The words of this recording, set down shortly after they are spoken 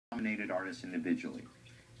nominated artists individually.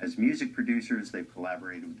 As music producers, they've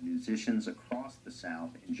collaborated with musicians across the South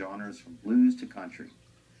in genres from blues to country.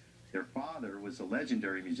 Their father was the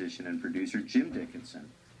legendary musician and producer Jim Dickinson,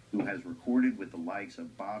 who has recorded with the likes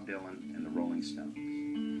of Bob Dylan and the Rolling Stones.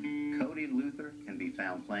 Cody and Luther can be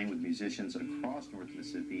found playing with musicians across North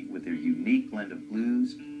Mississippi with their unique blend of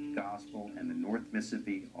blues, gospel, and the North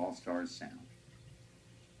Mississippi All-Stars sound.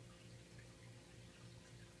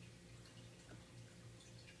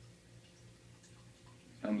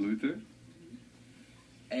 I'm Luther.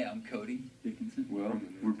 Hey, I'm Cody Dickinson. Well,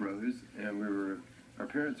 we're brothers, and our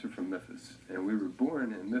parents are from Memphis, and we were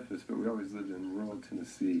born in Memphis, but we always lived in rural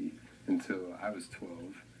Tennessee until I was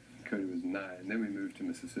 12. Cody was 9, and then we moved to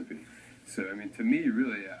Mississippi. So, I mean, to me,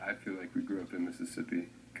 really, I feel like we grew up in Mississippi,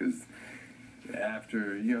 because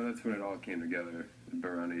after, that's when it all came together,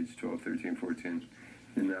 around age 12, 13, 14.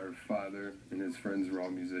 And our father and his friends were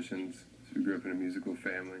all musicians, so we grew up in a musical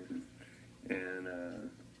family. And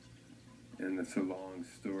it's a long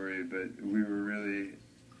story, but we were really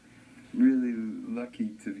lucky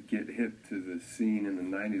to get hip to the scene in the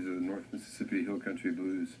 90s of the North Mississippi Hill Country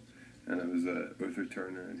Blues. And it was Arthur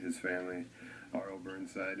Turner and his family, R.L.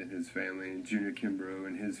 Burnside and his family, and Junior Kimbrough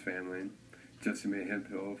and his family, Jesse May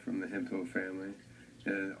Hemphill from the Hemphill family,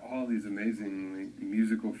 and all these amazingly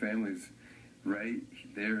musical families right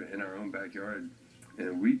there in our own backyard.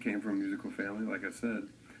 And we came from a musical family, like I said,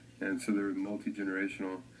 and so they were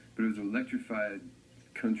multi-generational, but it was electrified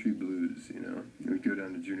country blues, We'd go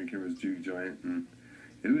down to Junior Kimbrough's juke joint, and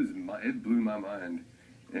it blew my mind.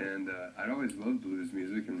 And I'd always loved blues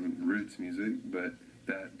music and roots music, but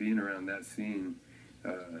being around that scene,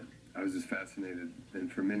 I was just fascinated.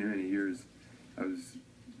 And for many, many years, I was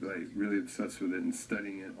really obsessed with it and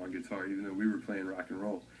studying it on guitar, even though we were playing rock and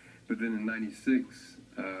roll. But then in '96,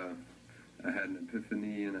 I had an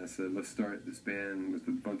epiphany, and I said, let's start this band with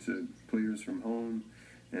a bunch of players from home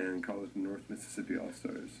and call it the North Mississippi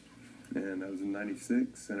All-Stars. And that was in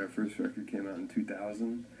 '96, and our first record came out in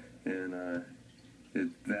 2000, and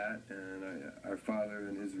our father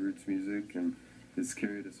and his roots music, and it's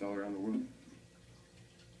carried us all around the world.